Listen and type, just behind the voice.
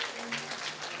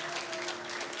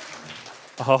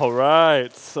All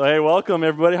right. So, hey, welcome,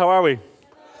 everybody. How are we?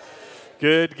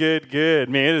 Good, good, good.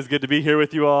 Man, it is good to be here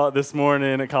with you all this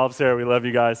morning at College Sarah. We love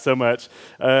you guys so much.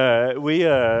 I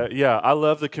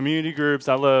love the community groups.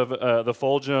 I love the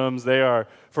Fulgems. They are,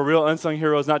 for real, unsung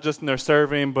heroes, not just in their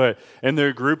serving, but in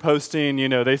their group hosting. You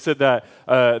know, they said that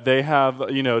they have,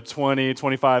 20,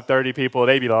 25, 30 people.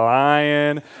 They be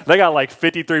lying. They got like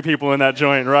 53 people in that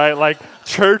joint, right? Like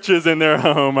churches in their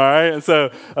home, all right? And so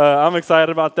I'm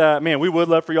excited about that. Man, we would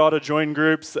love for y'all to join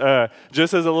groups.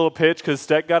 Just as a little pitch, because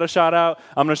Steck got a shout out,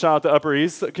 I'm going to shout out the Upper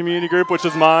East community group, which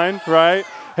is mine, right?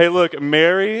 Hey, look,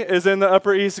 Mary is in the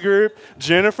Upper East group.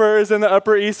 Jennifer is in the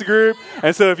Upper East group.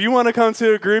 And so if you want to come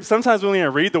to a group, sometimes we don't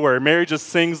even read the word. Mary just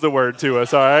sings the word to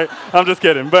us, all right? I'm just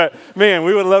kidding. But, man,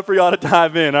 we would love for y'all to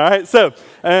dive in, all right? So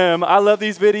I love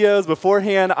these videos.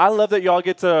 Beforehand, I love that y'all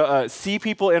get to see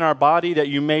people in our body that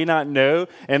you may not know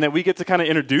and that we get to kind of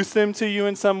introduce them to you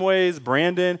in some ways.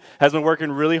 Brandon has been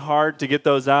working really hard to get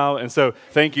those out. And so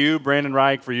thank you, Brandon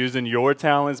Reich, for using your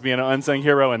talents, being an unsung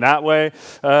hero in that way.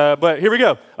 But here we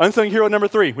go. Unsung hero number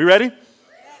 3. We ready?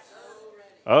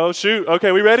 Oh, shoot.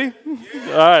 Okay, we ready?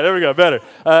 Yeah. All right, there we go. Better.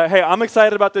 Hey, I'm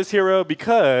excited about this hero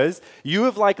because you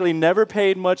have likely never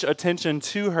paid much attention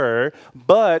to her,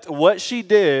 but what she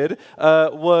did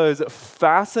was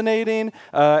fascinating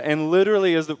and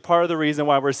literally is part of the reason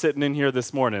why we're sitting in here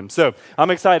this morning. So I'm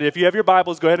excited. If you have your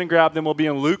Bibles, go ahead and grab them. We'll be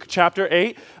in Luke chapter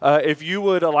 8. If you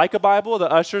would like a Bible,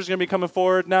 the usher's going to be coming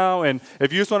forward now, and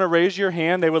if you just want to raise your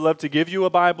hand, they would love to give you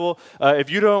a Bible. If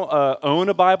you don't own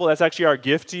a Bible, that's actually our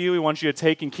gift to you. We want you to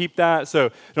take and keep that, so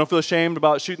don't feel ashamed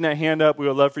about shooting that hand up. We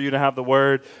would love for you to have the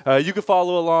word. You can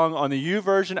follow along on the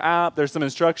YouVersion app. There's some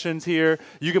instructions here.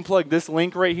 You can plug this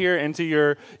link right here into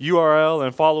your URL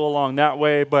and follow along that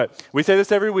way. But we say this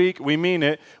every week. We mean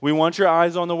it. We want your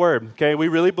eyes on the word, okay? We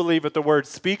really believe that the word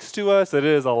speaks to us, that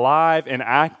it is alive and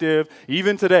active,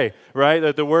 even today, right?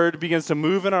 That the word begins to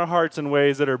move in our hearts in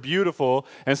ways that are beautiful.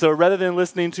 And so rather than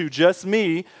listening to just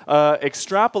me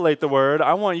extrapolate the word,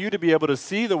 I want you to be able to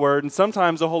see the word, and sometimes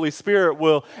the Holy Spirit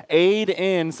will aid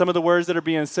in some of the words that are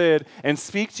being said and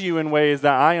speak to you in ways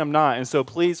that I am not. And so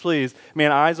please,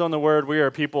 man, eyes on the word. We are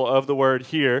people of the word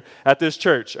here at this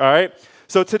church, all right?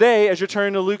 So today, as you're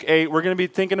turning to Luke 8, we're going to be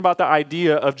thinking about the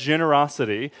idea of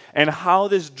generosity and how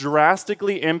this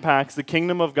drastically impacts the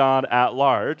kingdom of God at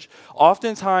large.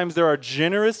 Oftentimes, there are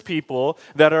generous people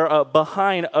that are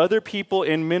behind other people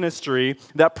in ministry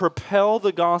that propel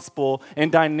the gospel in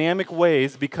dynamic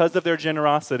ways because of their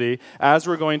generosity, as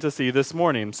we're going to see this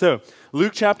morning. So,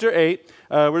 Luke chapter 8,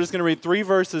 we're just going to read 3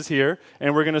 verses here,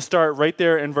 and we're going to start right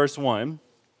there in verse 1.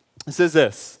 It says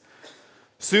this.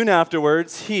 Soon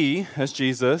afterwards, he, as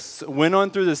Jesus, went on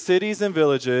through the cities and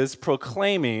villages,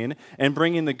 proclaiming and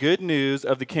bringing the good news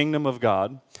of the kingdom of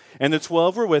God. And the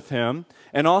 12 were with him,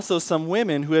 and also some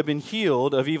women who had been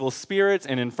healed of evil spirits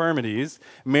and infirmities,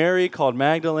 Mary called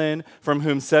Magdalene, from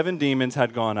whom 7 demons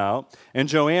had gone out, and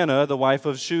Joanna, the wife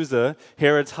of Chuza,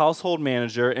 Herod's household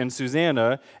manager, and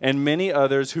Susanna, and many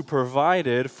others who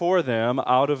provided for them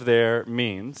out of their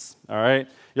means. All right?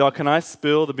 Y'all, can I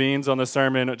spill the beans on the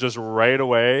sermon just right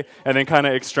away and then kind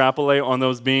of extrapolate on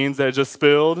those beans that just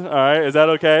spilled? All right, is that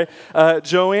okay?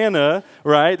 Joanna,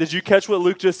 right, did you catch what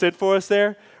Luke just said for us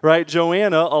there? Right,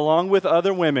 Joanna, along with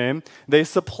other women, they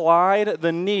supplied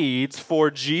the needs for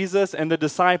Jesus and the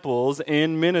disciples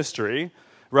in ministry,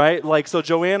 right? Like, so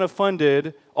Joanna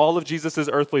funded all of Jesus'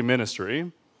 earthly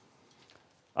ministry.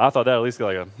 I thought that at least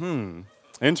got like a,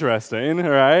 interesting,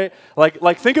 right?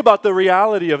 Like think about the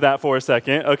reality of that for a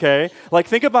second, okay? Like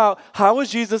think about how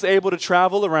was Jesus able to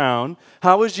travel around?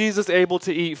 How was Jesus able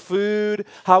to eat food?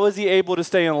 How was he able to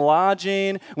stay in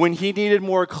lodging? When he needed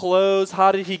more clothes,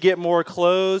 how did he get more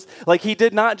clothes? Like he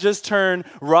did not just turn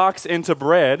rocks into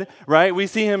bread, right? We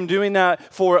see him doing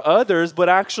that for others, but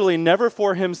actually never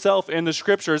for himself in the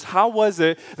scriptures. How was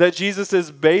it that Jesus'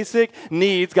 basic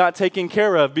needs got taken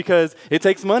care of? Because it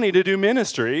takes money to do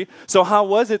ministry. So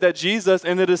how was it that Jesus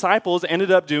and the disciples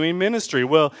ended up doing ministry?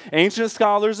 Well, ancient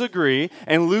scholars agree,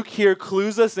 and Luke here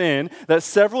clues us in that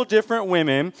several different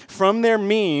women from their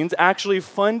means actually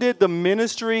funded the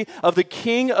ministry of the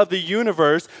King of the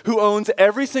universe, who owns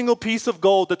every single piece of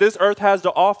gold that this earth has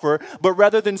to offer, but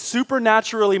rather than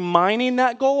supernaturally mining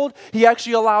that gold, he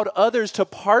actually allowed others to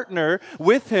partner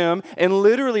with him and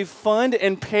literally fund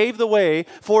and pave the way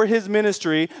for his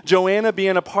ministry, Joanna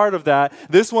being a part of that.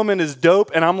 This woman is dope,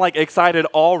 and I'm like excited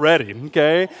started already,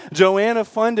 okay? Joanna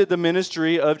funded the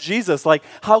ministry of Jesus. Like,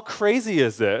 how crazy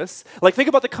is this? Like, think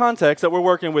about the context that we're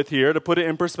working with here to put it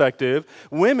in perspective.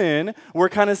 Women were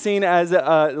kind of seen as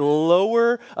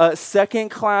lower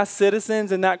second-class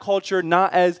citizens in that culture,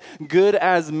 not as good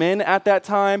as men at that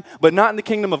time, but not in the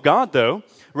kingdom of God, though.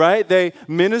 Right? They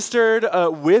ministered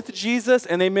with Jesus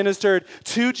and they ministered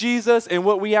to Jesus. And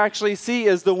what we actually see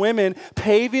is the women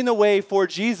paving the way for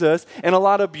Jesus in a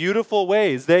lot of beautiful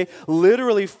ways. They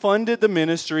literally funded the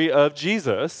ministry of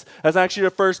Jesus. That's actually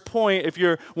the first point, if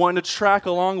you're wanting to track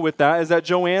along with that, is that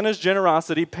Joanna's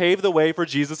generosity paved the way for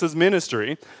Jesus'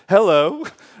 ministry. Hello,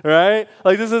 right?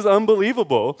 Like, this is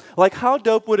unbelievable. Like, how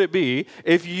dope would it be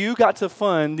if you got to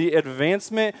fund the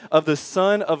advancement of the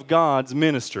Son of God's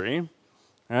ministry?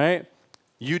 Right?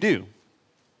 You do,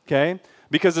 okay?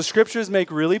 Because the scriptures make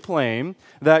really plain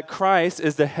that Christ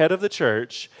is the head of the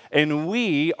church and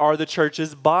we are the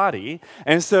church's body.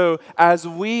 And so as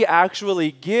we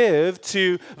actually give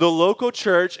to the local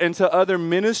church and to other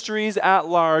ministries at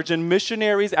large and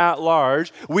missionaries at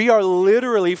large, we are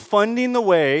literally funding the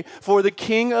way for the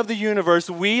King of the universe.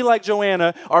 We, like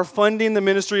Joanna, are funding the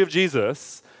ministry of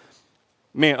Jesus.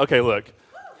 Man, okay, look.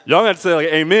 Y'all got to say like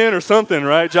amen or something,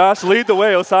 right? Josh, lead the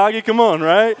way. Osagi, come on,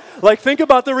 right? Like, think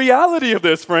about the reality of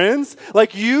this, friends.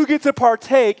 Like, you get to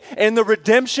partake in the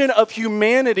redemption of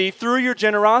humanity through your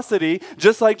generosity,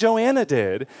 just like Joanna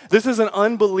did. This is an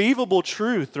unbelievable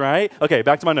truth, right? Okay,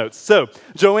 back to my notes. So,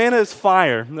 Joanna is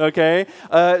fire, okay?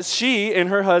 She and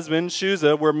her husband,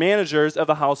 Shuza, were managers of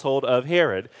the household of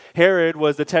Herod. Herod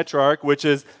was the tetrarch, which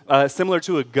is similar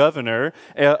to a governor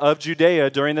of Judea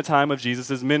during the time of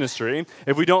Jesus' ministry.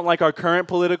 If we don't like our current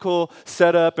political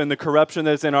setup and the corruption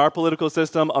that's in our political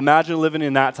system, imagine living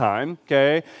in that time,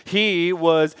 okay? He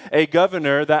was a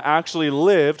governor that actually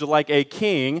lived like a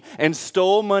king and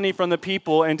stole money from the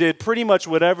people and did pretty much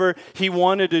whatever he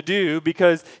wanted to do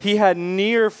because he had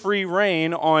near free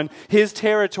reign on his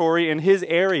territory and his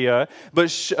area. But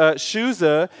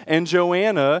Shuza and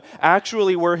Joanna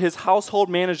actually were his household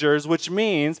managers, which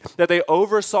means that they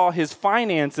oversaw his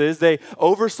finances, they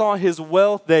oversaw his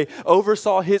wealth, they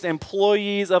oversaw his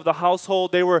employees of the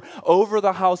household. They were over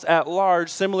the house at large,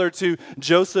 similar to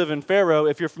Joseph and Pharaoh,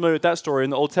 if you're familiar with that story in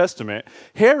the Old Testament.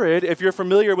 Herod, if you're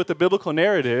familiar with the biblical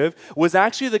narrative, was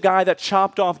actually the guy that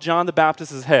chopped off John the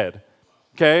Baptist's head.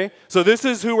 Okay, so this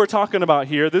is who we're talking about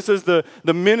here. This is the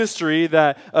ministry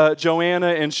that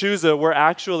Joanna and Shuza were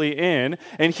actually in.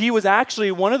 And he was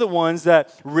actually one of the ones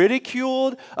that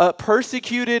ridiculed,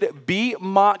 persecuted, beat,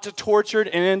 mocked, tortured,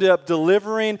 and ended up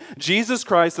delivering Jesus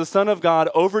Christ, the Son of God,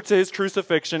 over to his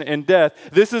crucifixion and death.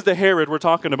 This is the Herod we're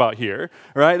talking about here,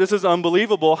 right? This is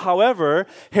unbelievable. However,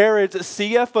 Herod's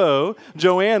CFO,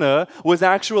 Joanna, was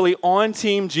actually on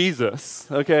Team Jesus,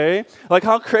 okay? Like,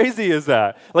 how crazy is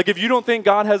that? Like, if you don't think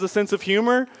God has a sense of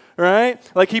humor, right?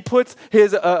 Like, he puts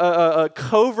his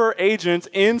covert agents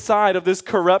inside of this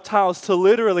corrupt house to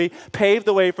literally pave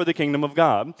the way for the kingdom of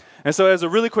God. And so, as a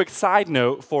really quick side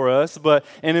note for us, but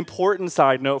an important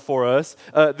side note for us,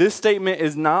 this statement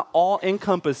is not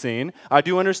all-encompassing. I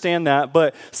do understand that,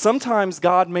 but sometimes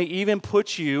God may even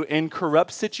put you in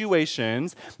corrupt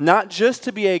situations, not just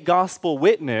to be a gospel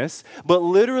witness, but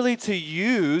literally to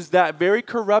use that very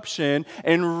corruption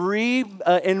and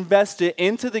reinvest it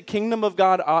into the kingdom of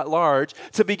God at large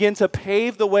to begin to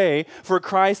pave the way for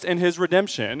Christ and his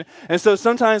redemption. And so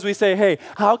sometimes we say, hey,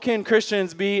 how can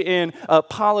Christians be in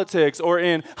politics or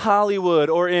in Hollywood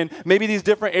or in maybe these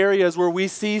different areas where we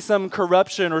see some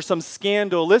corruption or some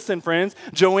scandal? Listen, friends,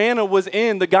 Joanna was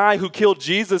in the guy who killed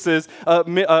Jesus's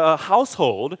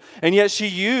household, and yet she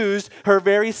used her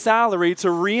very salary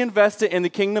to reinvest it in the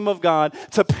kingdom of God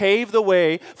to pave the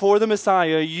way for the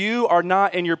Messiah. You are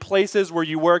not in your places where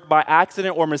you work by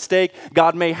accident or mistake.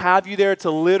 God may have you there to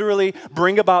literally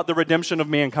bring about the redemption of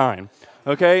mankind.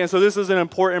 Okay, and so this is an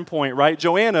important point, right?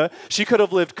 Joanna, she could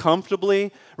have lived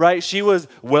comfortably, right? She was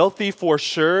wealthy for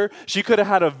sure. She could have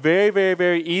had a very, very,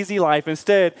 very easy life.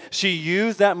 Instead, she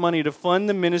used that money to fund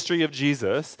the ministry of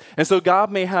Jesus. And so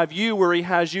God may have you where he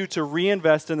has you to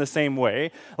reinvest in the same way.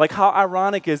 Like, how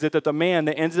ironic is it that the man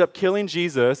that ended up killing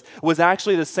Jesus was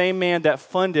actually the same man that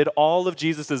funded all of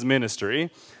Jesus'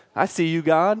 ministry? I see you,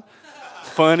 God.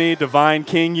 Funny, divine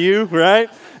king you, right?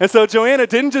 And so Joanna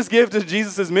didn't just give to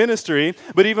Jesus' ministry,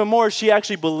 but even more, she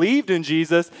actually believed in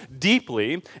Jesus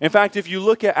deeply. In fact, if you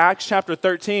look at Acts chapter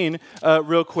 13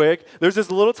 real quick, there's this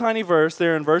little tiny verse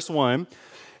there in verse 1.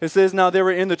 It says, now they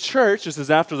were in the church, this is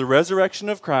after the resurrection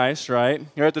of Christ, right?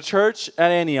 You're at the church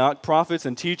at Antioch, prophets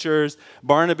and teachers,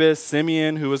 Barnabas,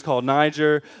 Simeon, who was called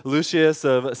Niger, Lucius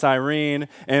of Cyrene,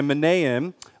 and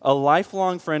Manaen, a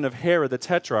lifelong friend of Herod the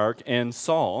Tetrarch, and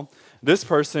Saul. This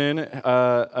person,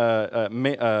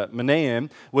 Mayo,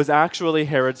 was actually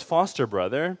Herod's foster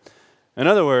brother. In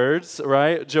other words,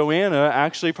 right, Joanna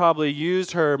actually probably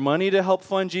used her money to help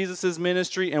fund Jesus'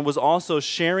 ministry and was also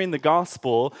sharing the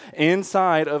gospel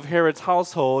inside of Herod's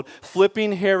household,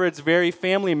 flipping Herod's very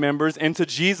family members into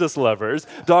Jesus lovers.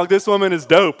 Dog, this woman is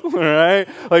dope, all right?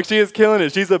 Like, she is killing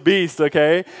it. She's a beast,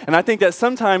 okay? And I think that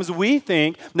sometimes we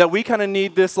think that we kind of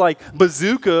need this, like,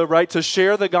 bazooka, right, to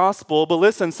share the gospel. But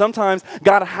listen, sometimes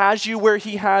God has you where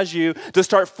he has you to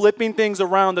start flipping things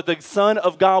around that the Son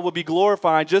of God will be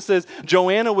glorified, just as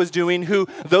Joanna was doing, who,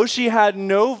 though she had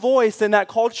no voice in that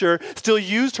culture, still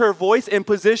used her voice and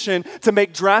position to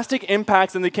make drastic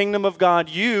impacts in the kingdom of God.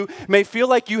 You may feel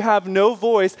like you have no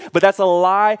voice, but that's a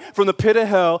lie from the pit of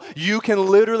hell. You can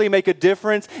literally make a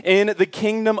difference in the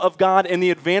kingdom of God and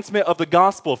the advancement of the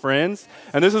gospel, friends.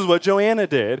 And this is what Joanna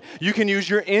did. You can use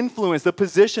your influence, the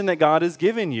position that God has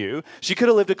given you. She could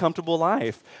have lived a comfortable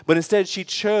life, but instead she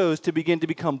chose to begin to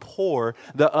become poor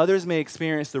that others may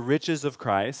experience the riches of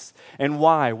Christ. And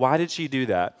why? Why did she do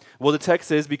that? Well, the text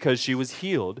says because she was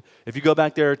healed. If you go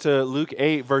back there to Luke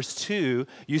 8, verse 2,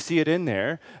 you see it in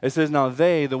there. It says, now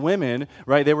they, the women,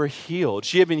 right, they were healed.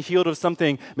 She had been healed of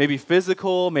something maybe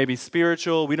physical, maybe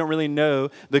spiritual. We don't really know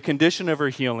the condition of her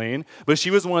healing, but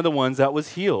she was one of the ones that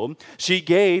was healed. She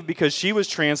gave because she was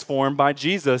transformed by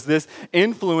Jesus. This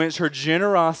influenced her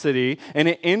generosity, and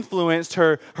it influenced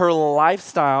her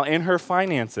lifestyle and her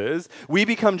finances. We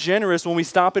become generous when we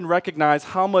stop and recognize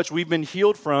how much we've been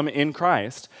healed from in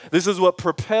Christ. This is what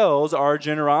propels our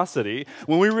generosity.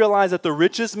 When we realize that the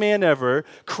richest man ever,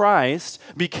 Christ,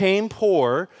 became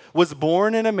poor, was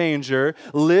born in a manger,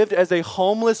 lived as a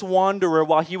homeless wanderer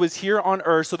while he was here on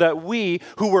earth, so that we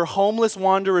who were homeless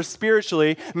wanderers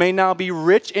spiritually may now be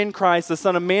rich in Christ. The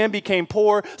Son of Man became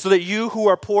poor so that you who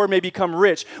are poor may become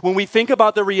rich. When we think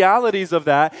about the realities of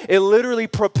that, it literally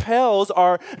propels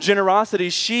our generosity.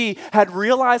 She had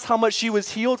realized how much she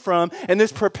was healed from, and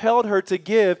this propelled her to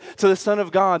give to the Son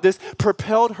of God. This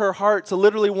propelled her heart to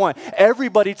literally want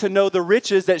everybody to know the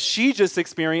riches that she just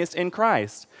experienced in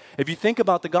Christ. If you think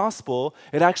about the gospel,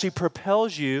 it actually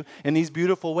propels you in these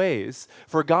beautiful ways.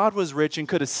 For God was rich and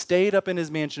could have stayed up in his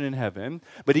mansion in heaven,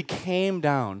 but he came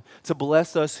down to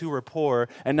bless us who were poor.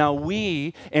 And now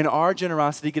we, in our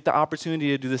generosity, get the opportunity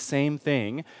to do the same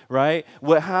thing, right?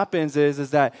 What happens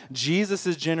is that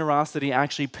Jesus' generosity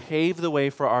actually paved the way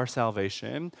for our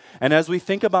salvation. And as we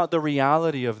think about the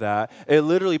reality of that, it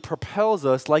literally propels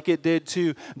us like it did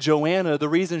to Joanna. The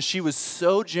reason she was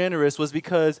so generous was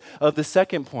because of the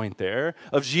second point there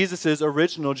of Jesus'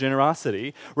 original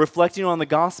generosity. Reflecting on the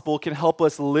gospel can help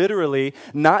us literally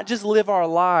not just live our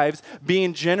lives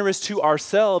being generous to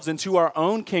ourselves and to our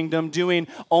own kingdom, doing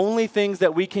only things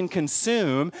that we can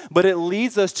consume, but it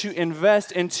leads us to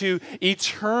invest into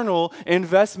eternal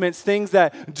investments, things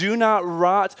that do not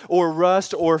rot or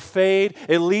rust or fade.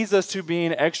 It leads us to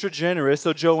being extra generous.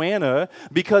 So Joanna,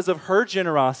 because of her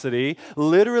generosity,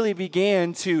 literally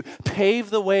began to pave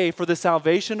the way for the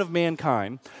salvation of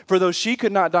mankind. For though she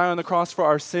could not die on the cross for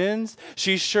our sins,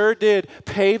 she sure did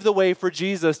pave the way for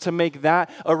Jesus to make that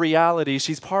a reality.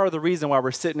 She's part of the reason why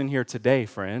we're sitting in here today,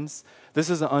 friends. This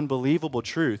is an unbelievable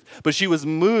truth. But she was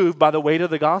moved by the weight of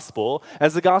the gospel.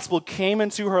 As the gospel came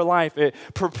into her life, it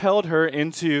propelled her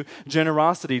into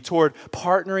generosity, toward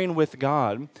partnering with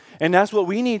God. And that's what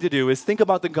we need to do, is think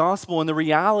about the gospel and the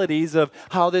realities of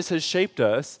how this has shaped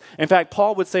us. In fact,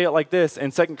 Paul would say it like this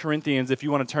in 2 Corinthians, if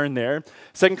you want to turn there.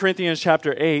 2 Corinthians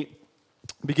chapter 8,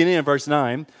 beginning in verse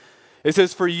 9. It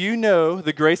says, for you know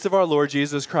the grace of our Lord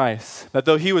Jesus Christ, that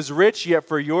though he was rich, yet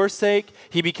for your sake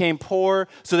he became poor,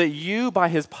 so that you by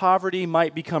his poverty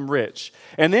might become rich.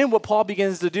 And then what Paul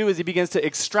begins to do is he begins to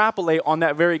extrapolate on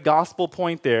that very gospel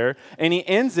point there, and he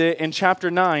ends it in chapter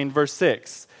 9, verse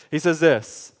 6. He says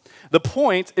this, the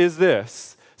point is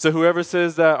this. So whoever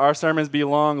says that our sermons be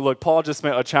long, look, Paul just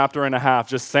spent a chapter and a half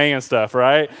just saying stuff,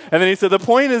 right? And then he said, the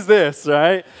point is this,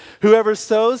 right? Whoever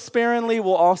sows sparingly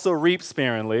will also reap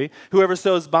sparingly. Whoever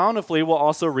sows bountifully will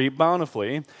also reap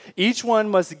bountifully. Each one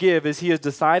must give as he has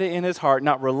decided in his heart,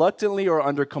 not reluctantly or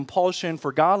under compulsion,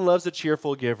 for God loves a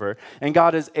cheerful giver. And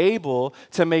God is able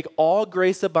to make all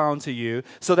grace abound to you,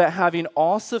 so that having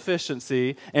all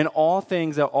sufficiency in all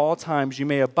things at all times, you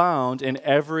may abound in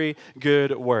every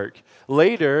good work.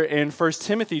 Later, in 1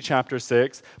 Timothy chapter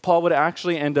 6, Paul would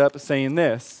actually end up saying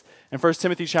this. In 1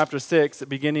 Timothy chapter 6,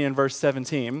 beginning in verse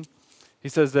 17, he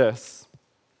says this,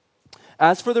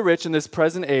 As for the rich in this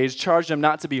present age, charge them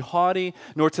not to be haughty,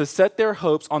 nor to set their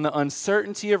hopes on the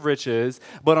uncertainty of riches,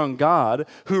 but on God,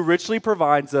 who richly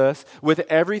provides us with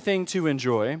everything to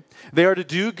enjoy. They are to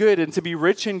do good and to be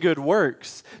rich in good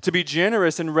works, to be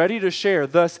generous and ready to share,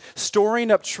 thus storing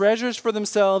up treasures for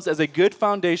themselves as a good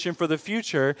foundation for the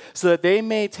future, so that they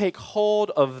may take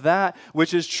hold of that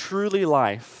which is truly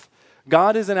life.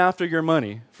 God isn't after your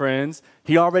money, friends.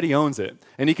 He already owns it,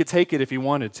 and he could take it if he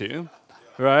wanted to.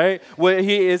 Right? What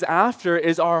he is after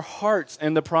is our hearts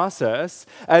in the process.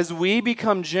 As we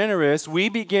become generous, we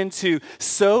begin to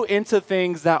sow into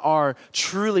things that are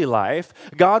truly life.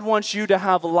 God wants you to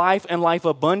have life and life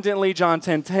abundantly. John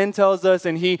 10:10 tells us,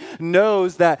 and he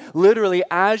knows that literally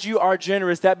as you are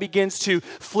generous, that begins to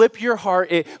flip your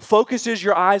heart. It focuses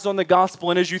your eyes on the gospel.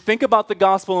 And as you think about the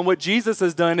gospel and what Jesus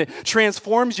has done, it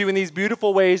transforms you in these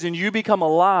beautiful ways, and you become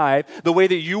alive the way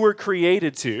that you were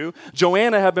created to.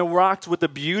 Joanna had been rocked with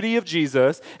the beauty of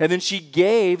Jesus, and then she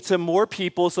gave to more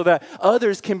people so that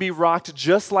others can be rocked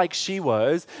just like she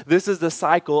was. This is the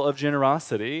cycle of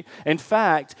generosity. In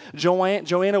fact,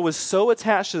 Joanna was so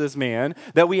attached to this man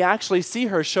that we actually see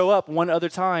her show up one other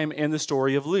time in the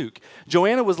story of Luke.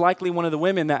 Joanna was likely one of the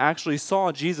women that actually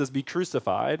saw Jesus be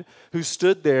crucified, who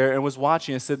stood there and was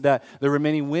watching and said that there were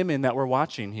many women that were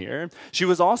watching here. She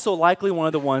was also likely one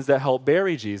of the ones that helped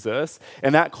bury Jesus.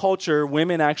 In that culture,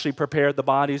 women actually prepared the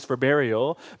bodies for burial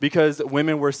because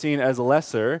women were seen as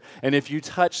lesser. And if you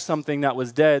touched something that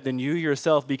was dead, then you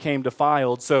yourself became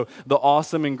defiled. So the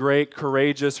awesome and great,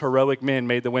 courageous, heroic men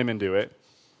made the women do it.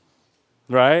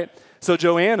 Right? So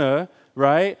Joanna,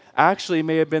 right, actually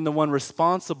may have been the one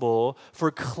responsible for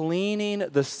cleaning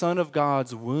the Son of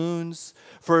God's wounds,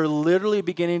 for literally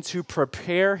beginning to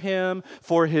prepare him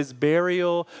for his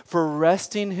burial, for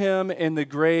resting him in the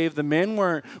grave. The men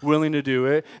weren't willing to do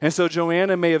it. And so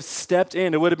Joanna may have stepped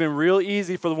in. It would have been real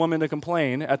easy for the woman to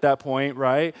complain at that point,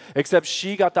 right? Except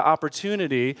she got the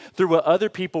opportunity through what other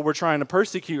people were trying to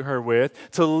persecute her with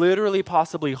to literally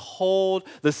possibly hold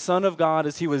the Son of God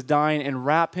as he was dying and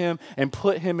wrap him and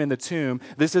put him in the tomb.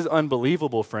 This is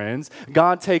unbelievable, friends.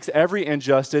 God takes every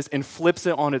injustice and flips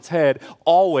it on its head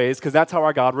always, because that's how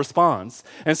our God responds.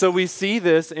 And so we see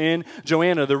this in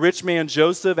Joanna. The rich man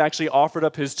Joseph actually offered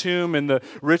up his tomb, and the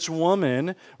rich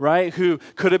woman, right, who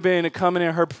could have been coming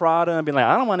in her Prada and being like,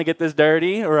 I don't want to get this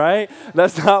dirty, right?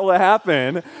 That's not what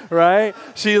happened, right?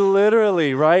 She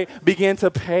literally, right, began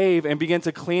to pave and began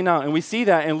to clean out. And we see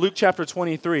that in Luke chapter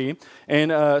 23,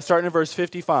 and starting in verse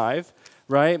 55,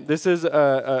 right? This is,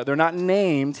 they're not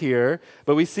named here,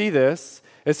 but we see this.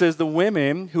 It says, the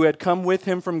women who had come with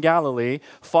him from Galilee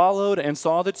followed and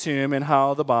saw the tomb and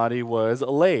how the body was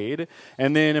laid.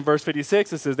 And then in verse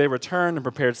 56, it says they returned and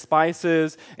prepared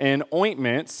spices and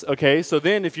ointments. Okay, so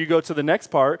then if you go to the next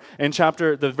part in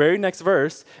the very next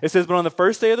verse, it says, but on the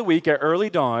first day of the week at early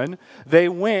dawn, they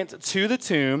went to the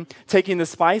tomb, taking the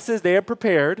spices they had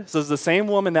prepared. So it's the same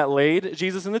woman that laid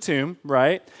Jesus in the tomb,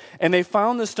 right? And they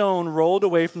found the stone rolled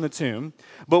away from the tomb.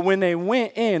 But when they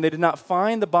went in, they did not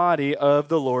find the body of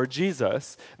the Lord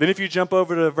Jesus. Then if you jump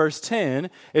over to verse 10,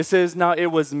 it says, now it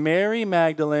was Mary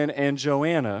Magdalene and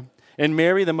Joanna, and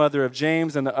Mary, the mother of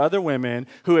James, and the other women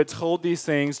who had told these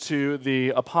things to the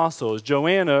apostles.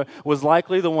 Joanna was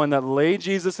likely the one that laid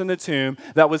Jesus in the tomb,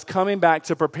 that was coming back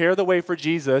to prepare the way for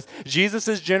Jesus.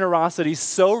 Jesus' generosity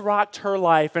so rocked her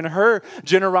life, and her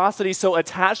generosity so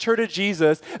attached her to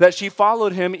Jesus that she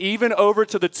followed him even over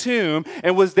to the tomb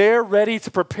and was there ready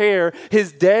to prepare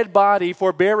his dead body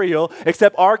for burial,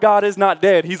 except our God is not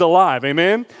dead. He's alive,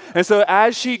 amen? And so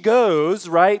as she goes,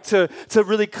 right, to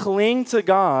really cling to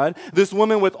God, this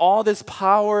woman with all this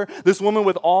power, this woman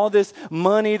with all this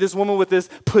money, this woman with this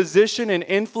position and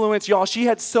influence, y'all, she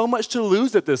had so much to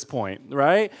lose at this point,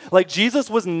 right? Like Jesus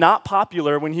was not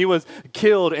popular when he was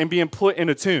killed and being put in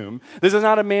a tomb. This is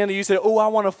not a man that you say, oh, I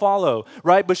want to follow,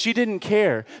 right? But she didn't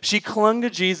care. She clung to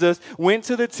Jesus, went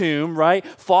to the tomb, right?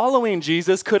 Following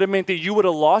Jesus could have meant that you would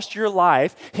have lost your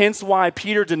life, hence why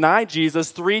Peter denied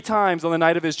Jesus 3 times on the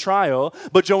night of his trial.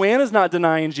 But Joanna's not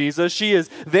denying Jesus. She is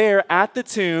there at the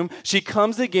tomb. She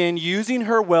comes again using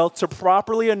her wealth to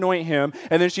properly anoint him.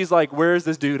 And then she's like, where is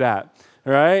this dude at?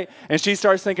 Right? And she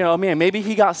starts thinking, oh man, maybe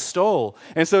he got stole.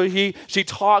 And so she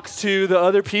talks to the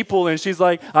other people and she's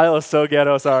like, I was so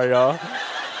ghetto, sorry y'all.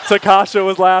 Takasha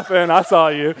was laughing, I saw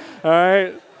you. All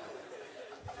right?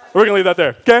 We're going to leave that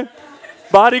there, okay?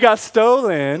 Body got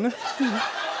stolen.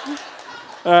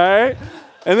 All right?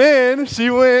 And then she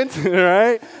went,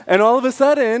 right? And all of a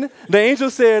sudden, the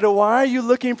angel said, why are you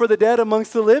looking for the dead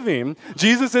amongst the living?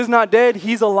 Jesus is not dead,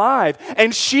 he's alive.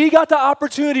 And she got the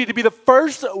opportunity to be the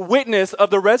first witness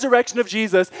of the resurrection of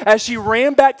Jesus as she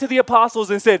ran back to the apostles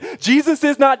and said, Jesus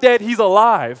is not dead, he's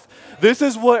alive. This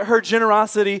is what her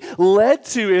generosity led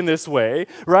to in this way,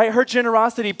 right? Her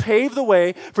generosity paved the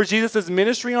way for Jesus'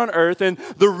 ministry on earth, and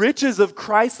the riches of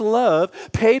Christ's love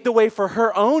paved the way for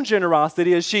her own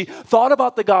generosity as she thought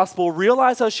about the gospel,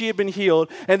 realized how she had been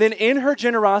healed, and then in her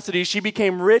generosity, she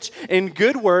became rich in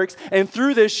good works, and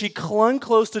through this, she clung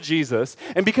close to Jesus.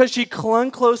 And because she clung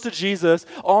close to Jesus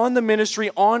on the ministry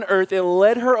on earth, it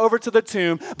led her over to the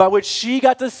tomb by which she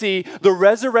got to see the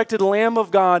resurrected Lamb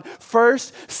of God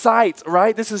first sight.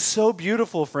 Right? This is so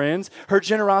beautiful, friends. Her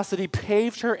generosity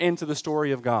paved her into the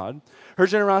story of God. Her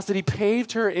generosity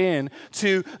paved her in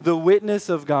to the witness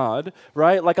of God,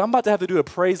 right? Like I'm about to have to do a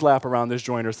praise lap around this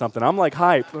joint or something. I'm like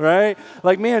hype, right?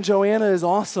 Like, man, Joanna is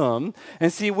awesome.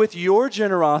 And see, with your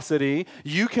generosity,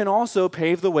 you can also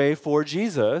pave the way for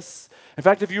Jesus. In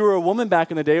fact, if you were a woman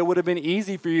back in the day, it would have been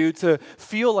easy for you to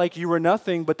feel like you were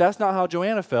nothing, but that's not how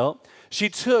Joanna felt. She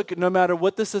took no matter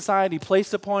what the society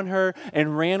placed upon her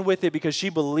and ran with it because she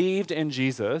believed in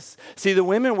Jesus. See, the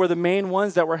women were the main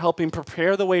ones that were helping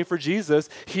prepare the way for Jesus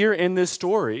here in this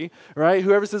story, right?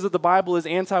 Whoever says that the Bible is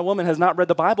anti-woman has not read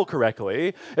the Bible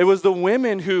correctly. It was the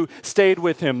women who stayed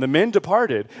with him. The men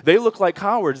departed. They looked like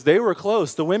cowards. They were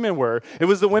close. The women were. It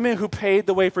was the women who paved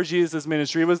the way for Jesus'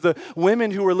 ministry. It was the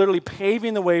women who were literally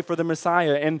paving the way for the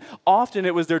Messiah. And often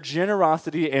it was their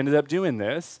generosity that ended up doing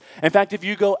this. In fact, if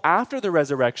you go after the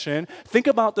resurrection, think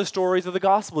about the stories of the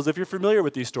Gospels. If you're familiar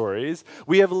with these stories,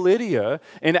 we have Lydia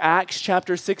in Acts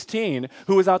chapter 16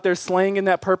 who was out there slaying in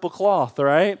that purple cloth,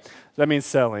 right? That means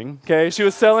selling, okay? She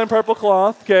was selling purple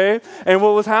cloth, okay? And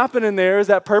what was happening there is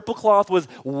that purple cloth was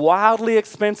wildly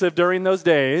expensive during those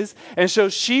days, and so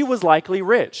she was likely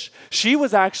rich. She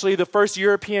was actually the first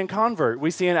European convert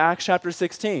we see in Acts chapter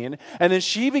 16, and then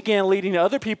she began leading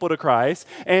other people to Christ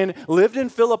and lived in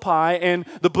Philippi, and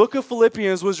the book of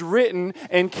Philippians was written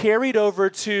and carried over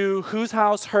to whose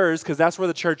house? Hers, because that's where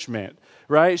the church meant.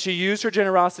 Right? She used her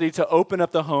generosity to open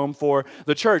up the home for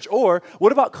the church. Or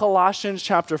what about Colossians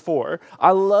chapter 4?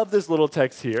 I love this little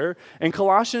text here. In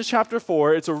Colossians chapter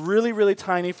 4, it's a really, really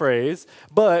tiny phrase,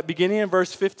 but beginning in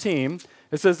verse 15,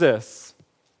 it says this.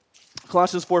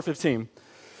 Colossians 4:15.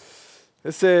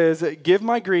 It says, give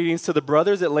my greetings to the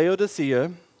brothers at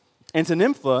Laodicea and to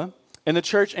Nympha and the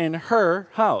church in her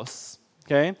house.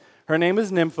 Okay? Her name is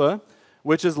Nympha,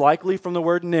 which is likely from the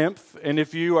word nymph. And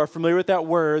if you are familiar with that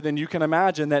word, then you can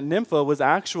imagine that Nympha was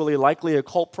actually likely a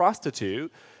cult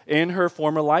prostitute in her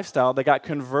former lifestyle that got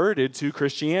converted to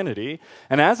Christianity.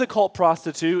 And as a cult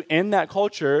prostitute in that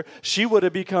culture, she would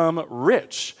have become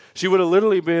rich. She would have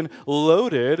literally been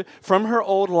loaded from her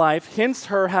old life, hence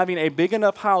her having a big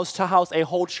enough house to house a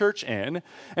whole church in.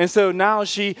 And so now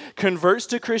she converts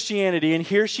to Christianity, and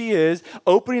here she is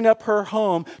opening up her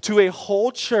home to a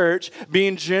whole church,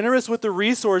 being generous with the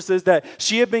resources that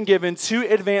she had been given to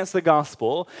advance the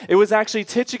gospel. It was actually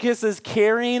Tychicus's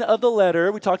carrying of the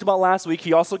letter we talked about last week.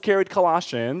 He also carried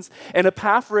Colossians, and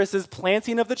Epaphras'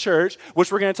 planting of the church,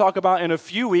 which we're going to talk about in a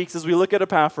few weeks as we look at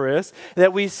Epaphras,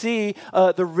 that we see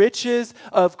the riches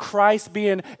of Christ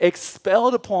being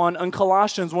expelled upon in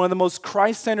Colossians, one of the most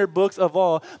Christ-centered books of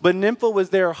all. But Nympha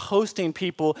was there hosting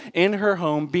people in her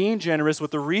home, being generous with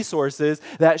the resources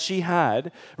that she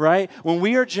had, right? When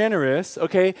we are generous,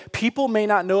 okay, people may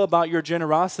not know about your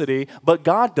generosity, but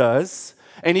God does.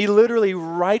 And he literally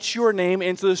writes your name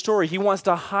into the story. He wants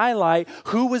to highlight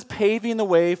who was paving the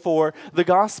way for the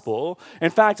gospel.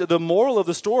 In fact, the moral of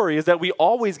the story is that we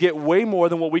always get way more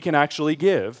than what we can actually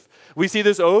give. We see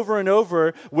this over and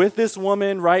over with this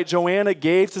woman, right? Joanna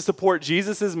gave to support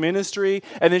Jesus' ministry,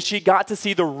 and then she got to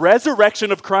see the resurrection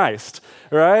of Christ,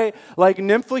 right? Like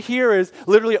Nympha here is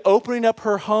literally opening up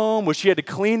her home where she had to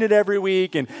clean it every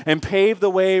week and pave the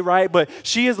way, right? But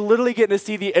she is literally getting to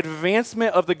see the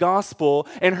advancement of the gospel,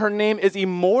 and her name is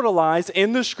immortalized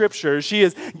in the scriptures. She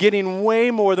is getting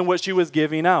way more than what she was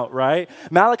giving out, right?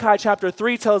 Malachi chapter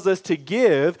 3 tells us to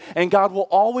give, and God will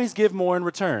always give more in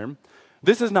return.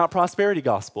 This is not prosperity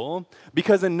gospel,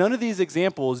 because in none of these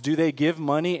examples do they give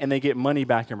money and they get money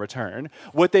back in return.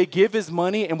 What they give is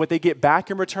money, and what they get back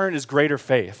in return is greater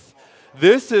faith.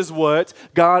 This is what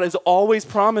God has always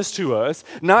promised to us.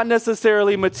 Not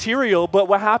necessarily material, but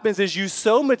what happens is you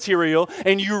sow material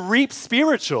and you reap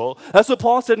spiritual. That's what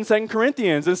Paul said in 2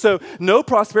 Corinthians. And so no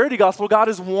prosperity gospel. God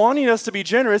is wanting us to be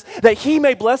generous that he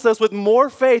may bless us with more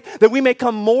faith, that we may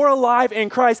come more alive in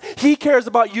Christ. He cares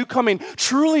about you coming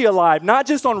truly alive, not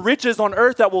just on riches on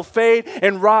earth that will fade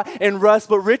and rot and rust,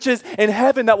 but riches in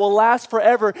heaven that will last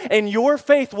forever. And your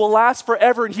faith will last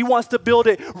forever. And he wants to build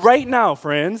it right now,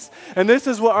 friends. And this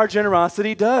is what our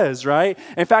generosity does, right?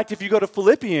 In fact, if you go to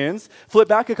Philippians, flip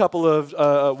back a couple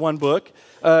of one book,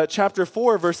 chapter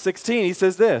 4, verse 16, he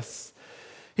says this.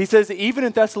 He says, even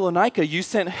in Thessalonica, you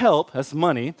sent help, that's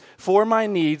money, for my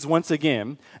needs once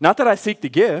again. Not that I seek the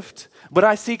gift, but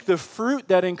I seek the fruit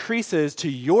that increases to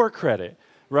your credit.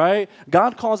 Right?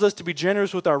 God calls us to be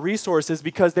generous with our resources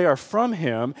because they are from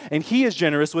him and he is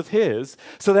generous with his.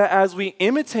 So that as we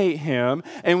imitate him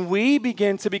and we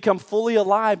begin to become fully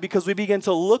alive because we begin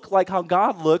to look like how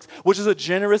God looks, which is a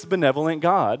generous, benevolent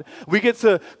God. We get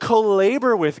to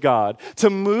co-labor with God, to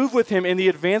move with him in the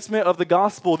advancement of the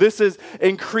gospel. This is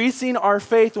increasing our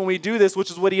faith when we do this, which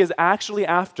is what he is actually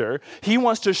after. He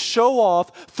wants to show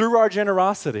off through our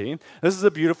generosity. This is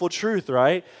a beautiful truth,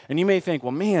 right? And you may think,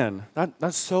 well, man,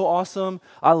 that's so awesome.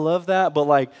 I love that. But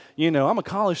I'm a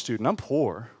college student. I'm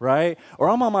poor, right? Or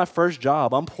I'm on my first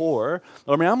job. I'm poor.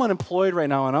 Or I'm unemployed right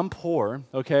now and I'm poor,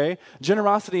 okay?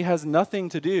 Generosity has nothing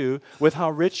to do with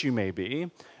how rich you may be.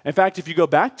 In fact, if you go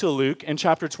back to Luke in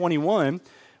chapter 21,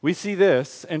 we see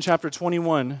this in chapter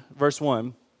 21, verse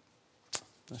 1.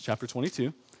 That's chapter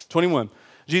 22. 21.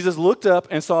 Jesus looked up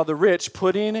and saw the rich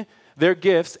putting their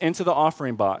gifts into the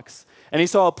offering box. And he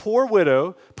saw a poor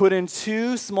widow put in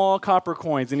 2 small copper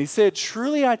coins. And he said,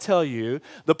 truly I tell you,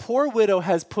 the poor widow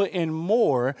has put in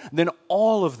more than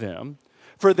all of them.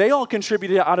 For they all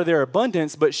contributed out of their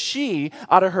abundance, but she,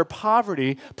 out of her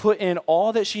poverty, put in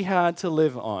all that she had to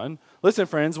live on. Listen,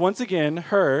 friends, once again,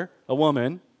 her, a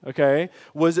woman, okay,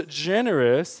 was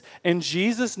generous, and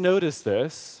Jesus noticed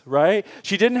this, right?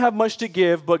 She didn't have much to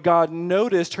give, but God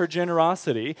noticed her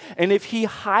generosity. And if he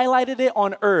highlighted it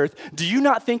on earth, do you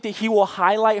not think that he will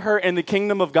highlight her in the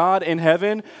kingdom of God in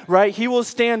heaven, right? He will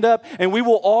stand up and we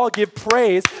will all give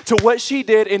praise to what she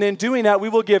did, and in doing that, we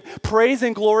will give praise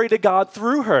and glory to God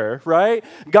through her, right?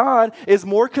 God is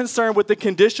more concerned with the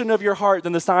condition of your heart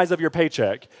than the size of your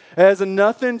paycheck. It has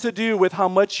nothing to do with how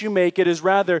much you make. It is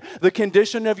rather the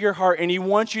condition of your heart, and he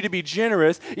wants you to be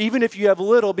generous even if you have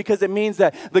little, because it means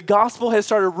that the gospel has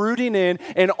started rooting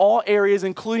in all areas,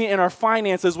 including in our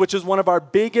finances, which is one of our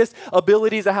biggest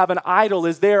abilities to have an idol,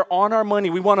 is there on our money.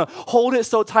 We want to hold it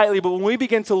so tightly, but when we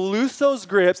begin to loose those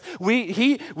grips,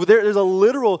 there is a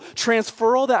literal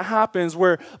transferal that happens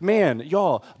where, man,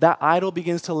 y'all, that idol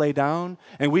begins to lay down,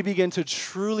 and we begin to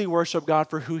truly worship God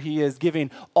for who he is,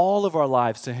 giving all of our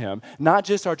lives to him, not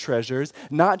just our treasures,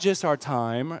 not just our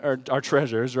time, or our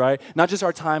treasures, right? Not just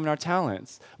our time and our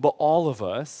talents, but all of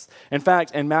us. In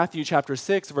fact, in Matthew chapter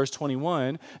 6, verse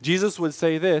 21, Jesus would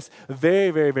say this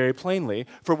very, very, very plainly,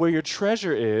 for where your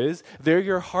treasure is, there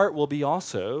your heart will be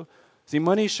also. See,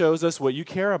 money shows us what you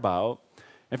care about.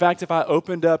 In fact, if I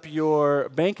opened up your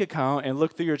bank account and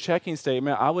looked through your checking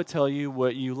statement, I would tell you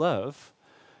what you love.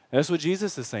 And that's what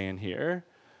Jesus is saying here.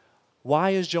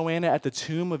 Why is Joanna at the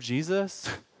tomb of Jesus?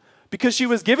 Because she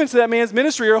was given to that man's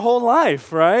ministry her whole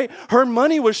life, right? Her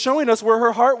money was showing us where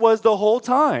her heart was the whole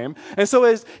time. And so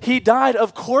as he died,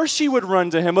 of course she would run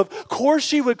to him. Of course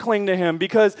she would cling to him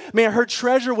because, man, her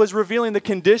treasure was revealing the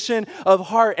condition of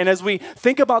heart. And as we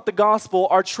think about the gospel,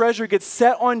 our treasure gets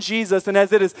set on Jesus. And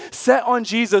as it is set on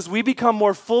Jesus, we become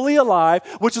more fully alive,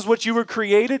 which is what you were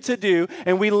created to do.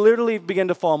 And we literally begin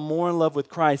to fall more in love with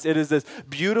Christ. It is this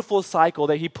beautiful cycle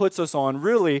that he puts us on.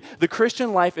 Really, the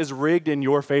Christian life is rigged in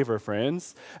your favor,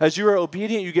 friends. As you are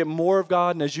obedient, you get more of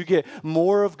God, and as you get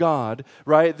more of God,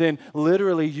 right, then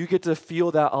literally you get to feel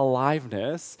that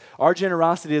aliveness. Our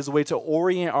generosity is a way to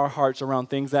orient our hearts around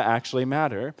things that actually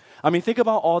matter. I mean, think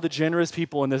about all the generous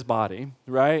people in this body,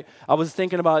 right? I was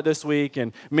thinking about it this week,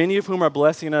 and many of whom are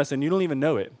blessing us, and you don't even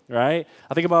know it, right?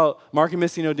 I think about Mark and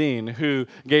Missy Nodine, who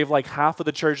gave like half of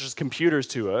the church's computers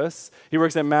to us. He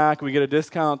works at Mac. We get a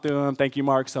discount through him. Thank you,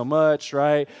 Mark, so much,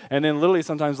 right? And then literally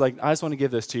sometimes like, I just want to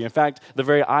give this to you. In fact, the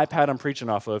very iPad I'm preaching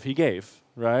off of, he gave,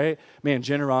 right? Man,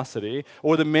 generosity.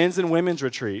 Or the men's and women's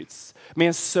retreats.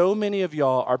 Man, so many of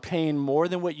y'all are paying more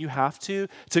than what you have to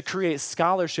create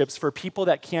scholarships for people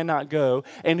that cannot go.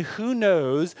 And who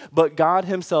knows but God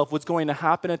himself what's going to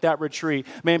happen at that retreat.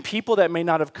 Man, people that may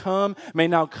not have come may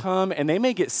now come, and they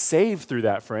may get saved through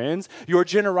that, friends. Your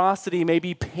generosity may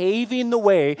be paving the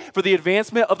way for the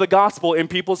advancement of the gospel in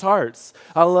people's hearts.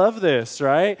 I love this,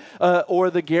 right? Or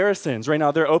the Garrisons. Right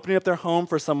now, they're opening up their home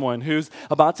for someone who's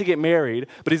about to get married,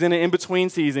 but he's in an in-between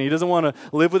season. He doesn't want to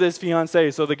live with his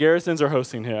fiancée, so the Garrisons are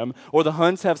hosting him. Or the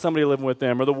Hunts have somebody living with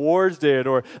them, or the Wards did,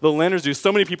 or the Leonards do.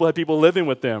 So many people have people living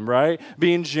with them, right?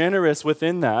 Being generous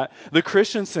within that. The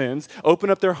Christiansons open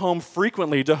up their home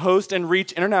frequently to host and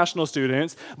reach international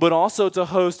students, but also to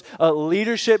host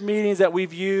leadership meetings that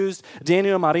we've used.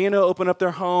 Daniel and Marina open up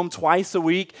their home twice a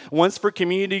week, once for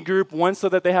community group, once so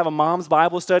that they have a mom's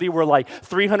Bible study where like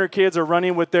 300 kids are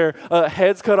running with their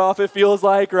heads cut off, it feels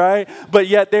like, right? But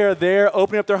yet they're there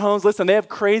opening up their homes. Listen, they have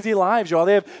crazy lives, y'all.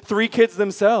 They have 3 kids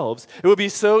themselves. It would be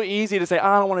so easy to say,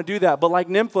 I don't want to do that. But like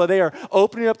Nympha, they are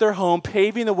opening up their home,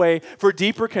 paving the way for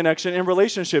deeper connection and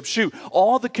relationships. Shoot,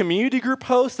 all the community group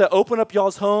hosts that open up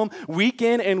y'all's home week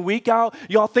in and week out,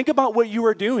 y'all think about what you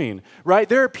are doing, right?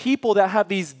 There are people that have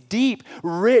these deep,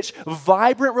 rich,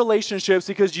 vibrant relationships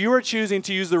because you are choosing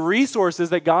to use the resources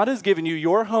that God has given you,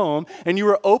 your home, and you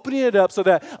are opening it up so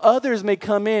that others may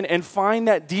come in and find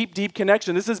that deep, deep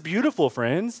connection. This is beautiful,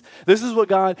 friends. This is what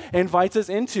God invites us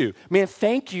into. Man,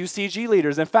 thank you, CG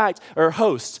leaders. In fact, or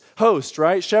hosts,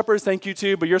 right? Shepherds, thank you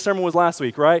too, but your sermon was last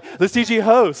week, right? The CG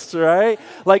hosts, right?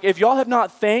 Like if y'all have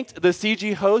not thanked the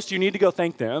CG host, you need to go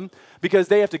thank them, because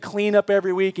they have to clean up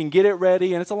every week and get it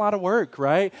ready, and it's a lot of work,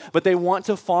 right? But they want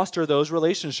to foster those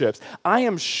relationships. I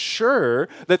am sure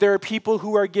that there are people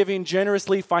who are giving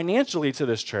generously financially to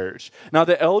this church. Now,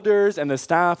 the elders and the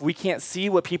staff, we can't see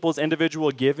what people's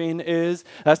individual giving is.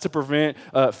 That's to prevent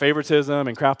favoritism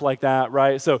and crap like that,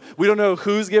 right? So we don't know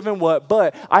who's giving what,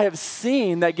 but I have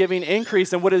seen that giving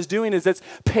increase, and what it's doing is it's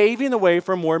paving the way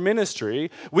for more ministry.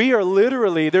 We are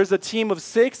literally, there's a team of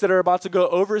 6 that are about to go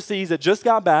overseas that just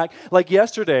got back, like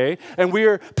yesterday, and we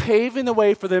are paving the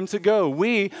way for them to go.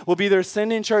 We will be their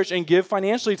sending church and give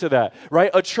financially to that,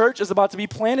 right? A church is about to be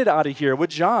planted out of here with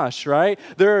Josh, right?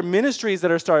 There are ministries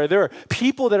that are started. There are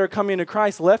people that are coming to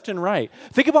Christ left and right.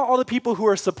 Think about all the people who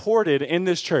are supported in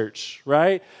this church,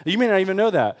 right? You may not even know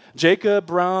that. Jacob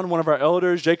Brown, one of our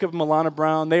elders, Jacob and Milana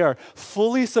Brown, they are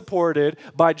fully supported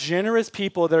by generous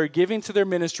people that are giving to their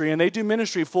ministry, and they do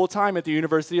ministry full-time at the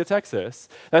University of Texas.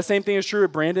 That same thing is true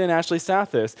with Brandon and Ashley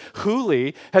Sathis.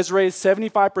 Hooley has raised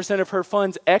 75% of her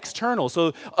funds external.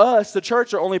 So us, the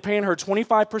church, are only paying her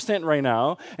 25% right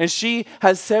now, and she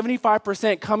has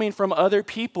 75% coming from other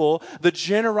people. The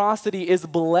generosity is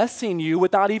blessing you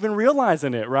without even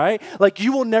realizing it, right? Like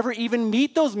you will never even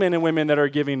meet those men and women that are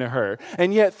giving to her.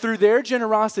 And yet through their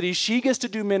generosity, she gets to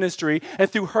do ministry, and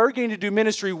through her getting to do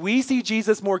ministry, we see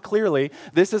Jesus more clearly.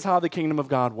 This is how the kingdom of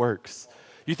God works.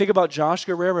 You think about Josh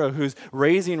Guerrero, who's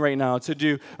raising right now to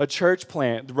do a church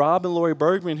plant. Rob and Lori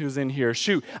Bergman, who's in here.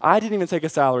 Shoot, I didn't even take a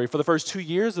salary for the first 2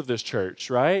 years of this church,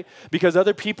 right? Because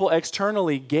other people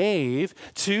externally gave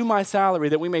to my salary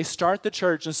that we may start the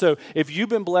church. And so if you've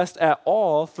been blessed at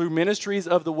all through Ministries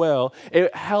of the Well,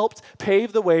 it helped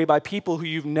pave the way by people who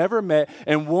you've never met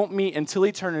and won't meet until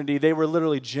eternity. They were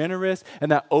literally generous,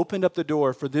 and that opened up the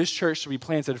door for this church to be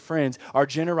planted. Friends, our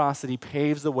generosity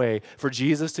paves the way for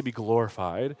Jesus to be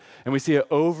glorified. And we see it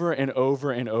over and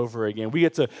over and over again. We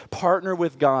get to partner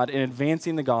with God in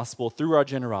advancing the gospel through our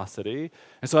generosity.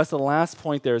 And so that's the last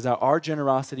point there, is that our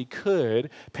generosity could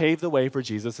pave the way for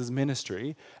Jesus'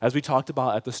 ministry. As we talked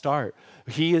about at the start,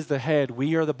 he is the head,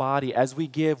 we are the body. As we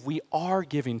give, we are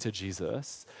giving to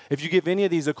Jesus. If you give any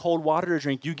of these a cold water to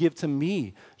drink, you give to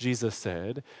me, Jesus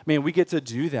said. Man, we get to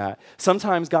do that.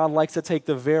 Sometimes God likes to take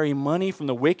the very money from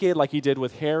the wicked, like he did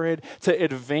with Herod, to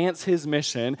advance his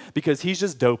mission, because he's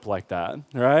just dope like that,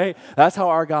 right? That's how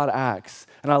our God acts.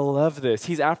 And I love this.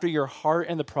 He's after your heart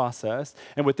in the process.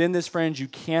 And within this, friends, you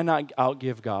cannot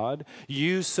outgive God.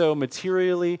 You sow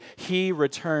materially, he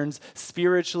returns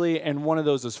spiritually, and one of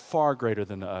those is far greater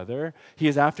than the other. He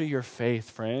is after your faith,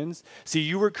 friends. See,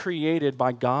 you were created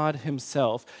by God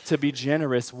himself to be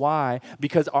generous. Why?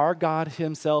 Because our God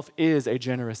himself is a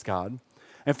generous God.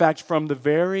 In fact, from the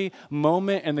very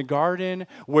moment in the garden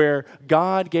where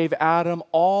God gave Adam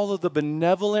all of the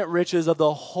benevolent riches of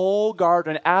the whole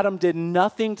garden, Adam did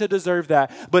nothing to deserve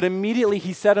that, but immediately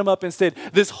he set him up and said,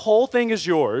 this whole thing is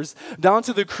yours, down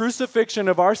to the crucifixion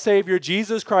of our Savior,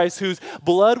 Jesus Christ, whose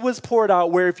blood was poured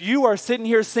out, where if you are sitting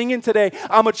here singing today,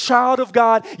 I'm a child of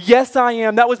God, yes I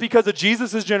am, that was because of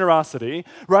Jesus' generosity,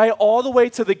 right? All the way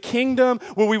to the kingdom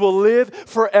where we will live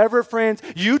forever, friends.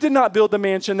 You did not build the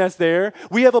mansion that's there.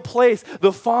 We have a place.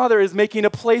 The Father is making a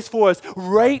place for us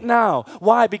right now.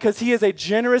 Why? Because He is a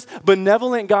generous,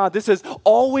 benevolent God. This has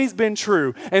always been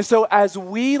true. And so as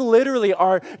we literally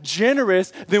are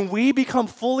generous, then we become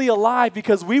fully alive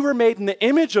because we were made in the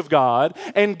image of God,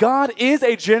 and God is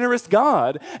a generous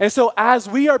God. And so as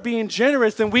we are being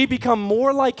generous, then we become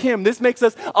more like Him. This makes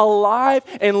us alive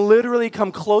and literally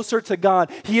come closer to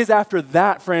God. He is after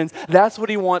that, friends. That's what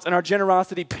He wants. And our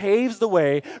generosity paves the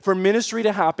way for ministry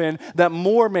to happen, that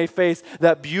more may face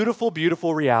that beautiful,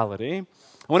 beautiful reality. I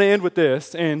want to end with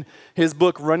this. In his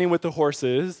book, Running with the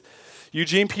Horses,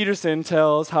 Eugene Peterson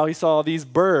tells how he saw these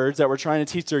birds that were trying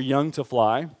to teach their young to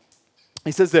fly.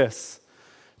 He says this: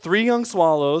 3 young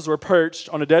swallows were perched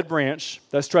on a dead branch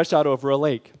that stretched out over a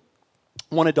lake.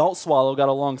 One adult swallow got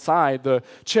alongside the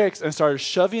chicks and started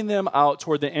shoving them out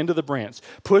toward the end of the branch,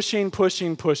 pushing,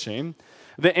 pushing, pushing.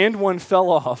 The end one fell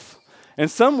off. And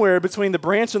somewhere between the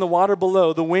branch and the water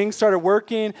below, the wings started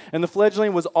working and the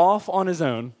fledgling was off on his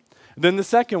own. Then the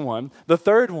second one, the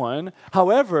third one,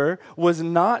 however, was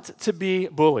not to be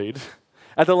bullied.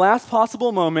 At the last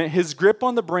possible moment, his grip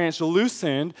on the branch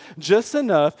loosened just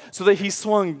enough so that he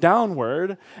swung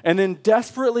downward, and then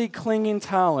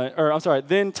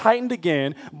then tightened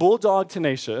again, bulldog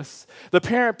tenacious. The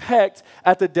parent pecked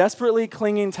at the desperately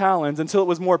clinging talons until it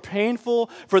was more painful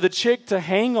for the chick to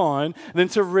hang on than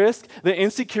to risk the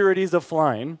insecurities of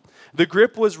flying. The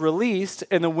grip was released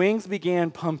and the wings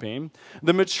began pumping.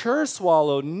 The mature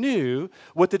swallow knew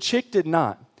what the chick did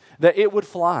not, that it would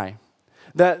fly,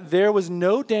 that there was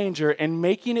no danger in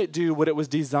making it do what it was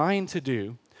designed to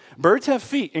do. Birds have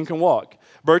feet and can walk.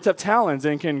 Birds have talons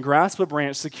and can grasp a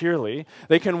branch securely.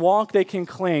 They can walk, they can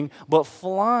cling, but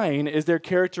flying is their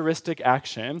characteristic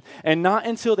action. And not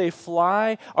until they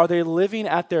fly are they living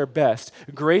at their best,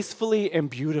 gracefully and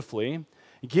beautifully.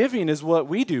 Giving is what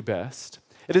we do best.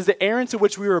 It is the errand to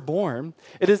which we were born.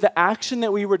 It is the action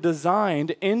that we were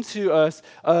designed into us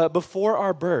before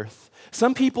our birth.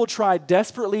 Some people try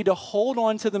desperately to hold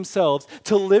on to themselves,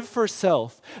 to live for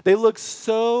self. They look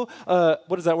so,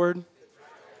 what is that word?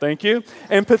 Thank you.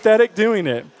 And pathetic doing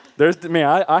it.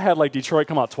 I had like Detroit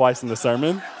come out twice in the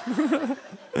sermon.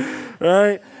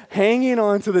 Right? Hanging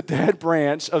on to the dead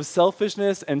branch of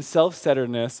selfishness and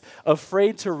self-centeredness,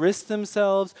 afraid to risk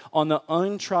themselves on the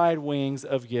untried wings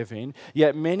of giving.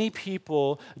 Yet many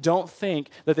people don't think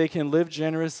that they can live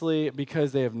generously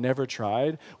because they have never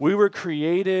tried. We were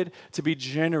created to be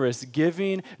generous,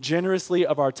 giving generously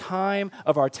of our time,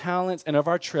 of our talents, and of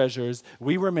our treasures.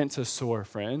 We were meant to soar,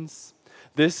 friends.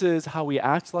 This is how we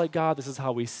act like God. This is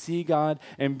how we see God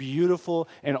in beautiful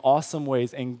and awesome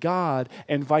ways. And God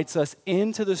invites us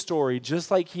into the story,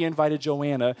 just like He invited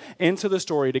Joanna into the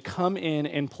story to come in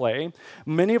and play.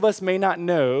 Many of us may not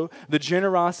know the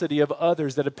generosity of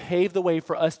others that have paved the way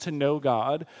for us to know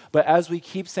God. But as we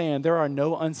keep saying, there are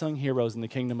no unsung heroes in the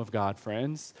kingdom of God,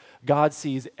 friends. God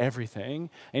sees everything.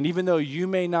 And even though you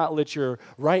may not let your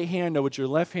right hand know what your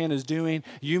left hand is doing,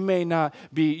 you may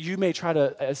try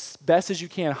to, as best as you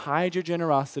can, hide your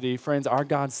generosity. Friends, our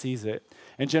God sees it.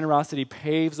 And generosity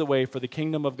paves the way for the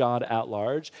kingdom of God at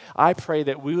large. I pray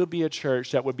that we would be a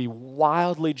church that would be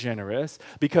wildly generous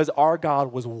because our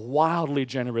God was wildly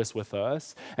generous with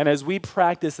us. And as we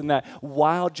practice in that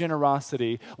wild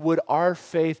generosity, would our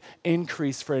faith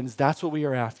increase, friends? That's what we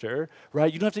are after,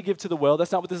 right? You don't have to give to the well.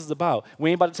 That's not what this is about. We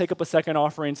ain't about to take up a second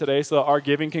offering today so that our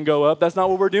giving can go up. That's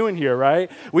not what we're doing here, right?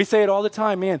 We say it all the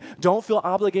time, man, don't feel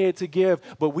obligated to give,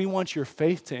 but we want your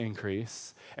faith to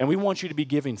increase. And we want you to be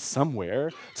giving somewhere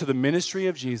to the ministry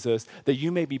of Jesus that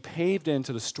you may be paved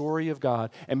into the story of God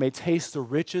and may taste the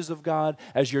riches of God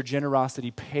as your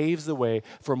generosity paves the way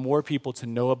for more people to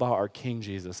know about our King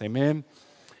Jesus. Amen?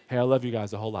 Hey, I love you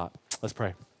guys a whole lot. Let's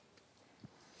pray.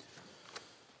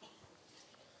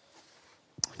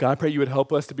 God, I pray you would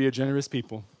help us to be a generous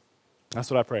people. That's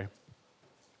what I pray.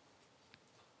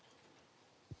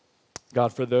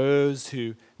 God, for those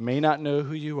who may not know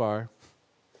who you are,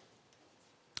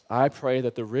 I pray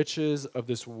that the riches of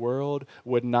this world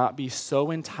would not be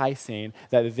so enticing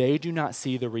that they do not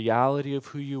see the reality of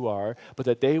who you are, but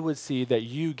that they would see that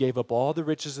you gave up all the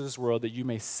riches of this world that you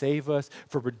may save us,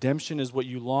 for redemption is what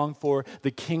you long for.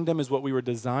 The kingdom is what we were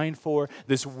designed for.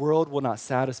 This world will not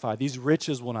satisfy. These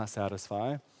riches will not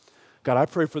satisfy. God, I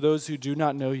pray for those who do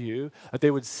not know you, that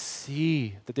they would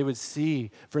see,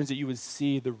 friends, that you would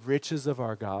see the riches of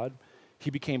our God. He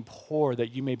became poor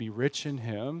that you may be rich in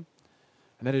him.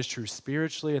 And that is true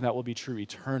spiritually, and that will be true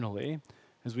eternally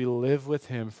as we live with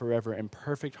him forever in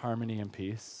perfect harmony and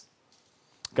peace.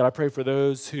 God, I pray for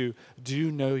those who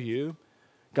do know you,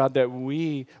 God, that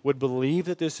we would believe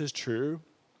that this is true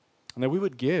and that we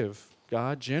would give,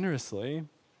 God, generously,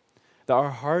 that our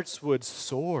hearts would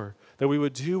soar, that we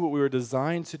would do what we were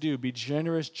designed to do, be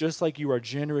generous just like you are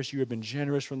generous. You have been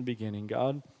generous from the beginning,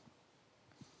 God.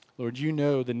 Lord, you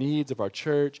know the needs of our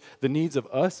church, the needs of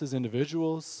us as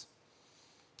individuals.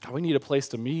 God, we need a place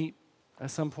to meet at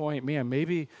some point. Man,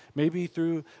 maybe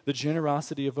through the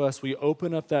generosity of us, we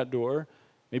open up that door.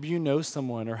 Maybe you know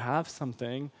someone or have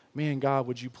something. Man, God,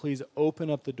 would you please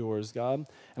open up the doors, God?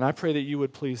 And I pray that you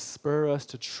would please spur us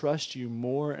to trust you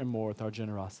more and more with our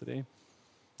generosity.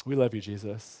 We love you,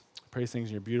 Jesus. I pray these things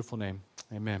in your beautiful name.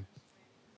 Amen.